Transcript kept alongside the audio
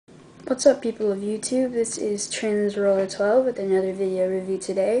What's up, people of YouTube? This is TransRoller12 with another video review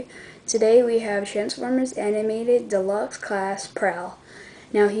today. Today we have Transformers Animated Deluxe Class Prowl.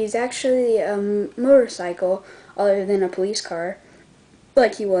 Now he's actually a motorcycle other than a police car,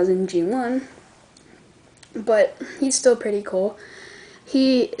 like he was in G1, but he's still pretty cool.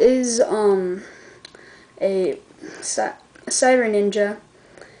 He is a cyber ninja,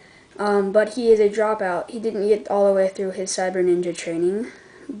 but he is a dropout. He didn't get all the way through his cyber ninja training.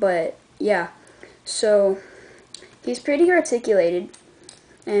 But yeah, so he's pretty articulated,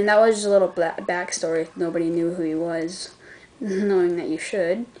 and that was just a little backstory if nobody knew who he was, knowing that you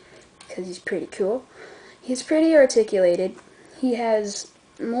should, because he's pretty cool. He's pretty articulated. He has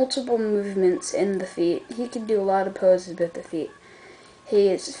multiple movements in the feet. He can do a lot of poses with the feet.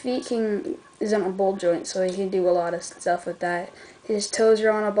 His feet is on a ball joint, so he can do a lot of stuff with that. His toes are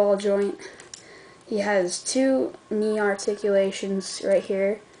on a ball joint. He has two knee articulations right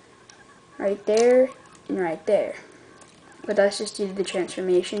here, right there, and right there. But that's just due to the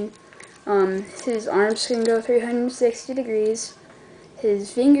transformation. His arms can go 360 degrees.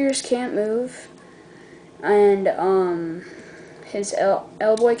 His fingers can't move. And his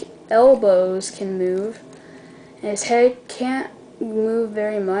elbows can move. His head can't move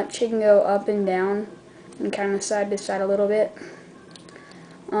very much. It can go up and down and kind of side to side a little bit.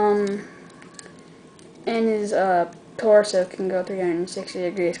 And his torso can go 360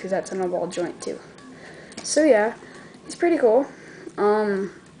 degrees because that's on a ball joint too. So yeah, it's pretty cool.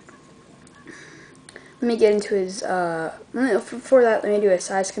 Let me get into his, before that, let me do a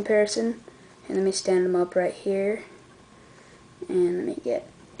size comparison. And let me stand him up right here. And let me get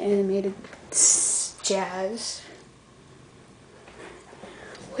animated Jazz.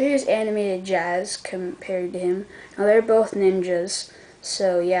 Here's animated Jazz compared to him. Now they're both ninjas,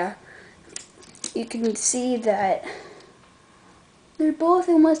 so yeah. You can see that they're both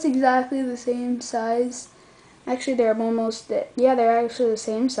almost exactly the same size. Actually, they're they're actually the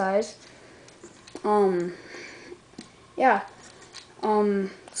same size.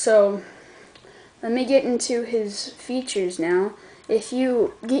 So let me get into his features now. If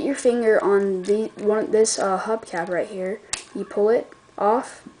you get your finger on this hubcap right here, you pull it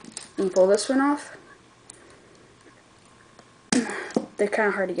off, and you pull this one off. They're kind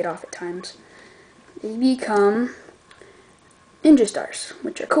of hard to get off at times. They become ninja stars,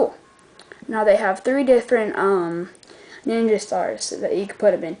 which are cool. Now they have 3 different ninja stars that you can put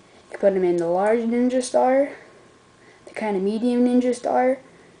them in. You can put them in the large ninja star, the kind of medium ninja star,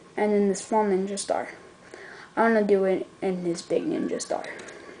 and then the small ninja star. I'm going to do it in his big ninja star.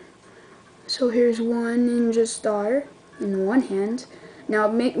 So here's one ninja star in one hand. Now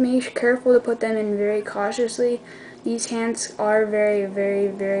make careful to put them in very cautiously. These hands are very, very,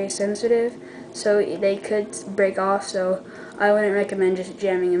 very sensitive, so they could break off, so I wouldn't recommend just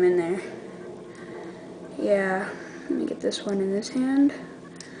jamming them in there. Yeah, let me get this one in this hand.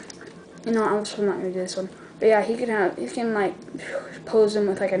 You know, I'm not going to do this one. But yeah, he can like pose him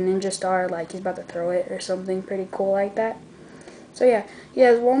with like a ninja star, like he's about to throw it or something pretty cool like that. So yeah, he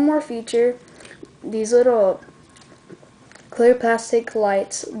has one more feature. These little clear plastic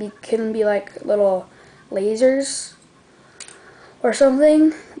lights can be like little lasers or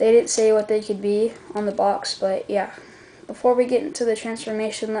something. They didn't say what they could be on the box, but yeah. Before we get into the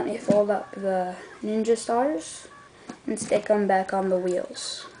transformation, let me fold up the ninja stars and stick them back on the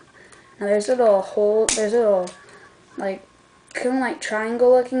wheels. Now there's little like kind of like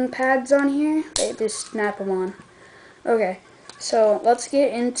triangle looking pads on here. They just snap them on. Okay, so let's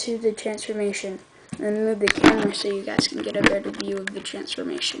get into the transformation. Let me move the camera so you guys can get a better view of the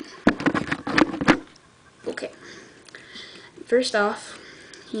transformation. Okay. First off,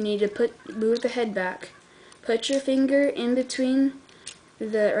 you need to move the head back. Put your finger in between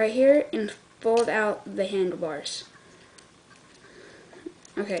right here and fold out the handlebars.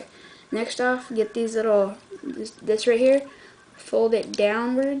 Okay. Next off, get these little this right here, fold it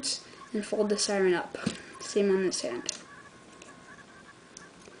downwards and fold the siren up. Same on this hand.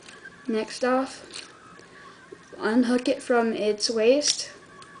 Next off, unhook it from its waist,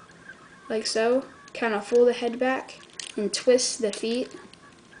 like so. Kind of fold the head back and twist the feet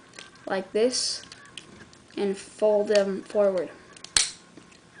like this and fold them forward.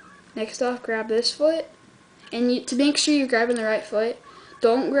 Next off, grab this foot, and to make sure you're grabbing the right foot,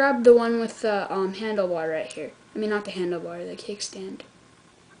 don't grab the one with the handlebar right here. I mean, not the handlebar, the kickstand.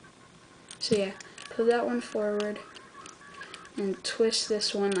 So yeah, put that one forward and twist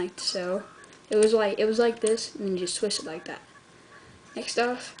this one like so. It was like this, and then just twist it like that. Next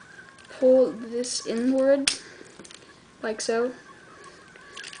off, pull this inward like so,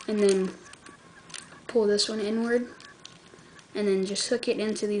 and then pull this one inward and then just hook it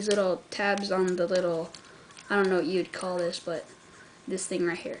into these little tabs on the little, I don't know what you'd call this, but this thing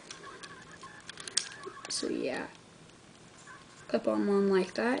right here. So yeah, clip on one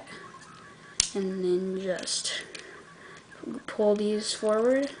like that, and then just pull these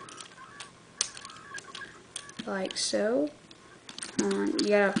forward like so. You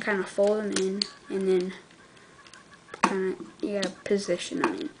gotta kind of fold them in, and then you gotta position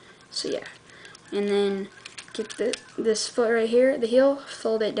them in. So yeah, and then get this foot right here, the heel,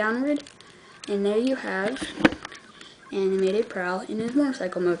 fold it downward, and there you have animated prowl in his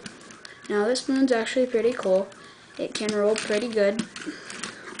motorcycle mode. Now this mode's actually pretty cool. It can roll pretty good.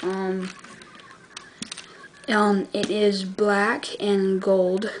 It is black and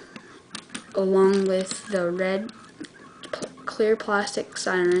gold, along with the red clear plastic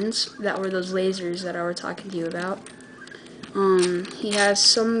sirens that were those lasers that I was talking to you about. He has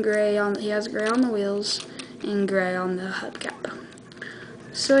some gray on. He has gray on the wheels and gray on the hubcap.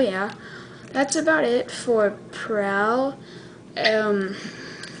 So yeah, that's about it for Prowl.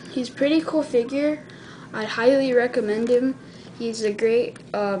 He's a pretty cool figure. I'd highly recommend him. He's a great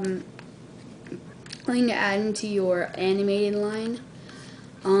thing to add into your animated line.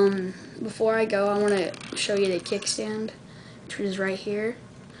 Before I go, I want to show you the kickstand, which is right here,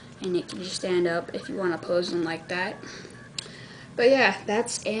 and it can just stand up if you want to pose them like that. But yeah,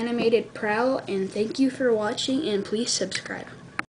 that's animated Prowl, and thank you for watching, and please subscribe.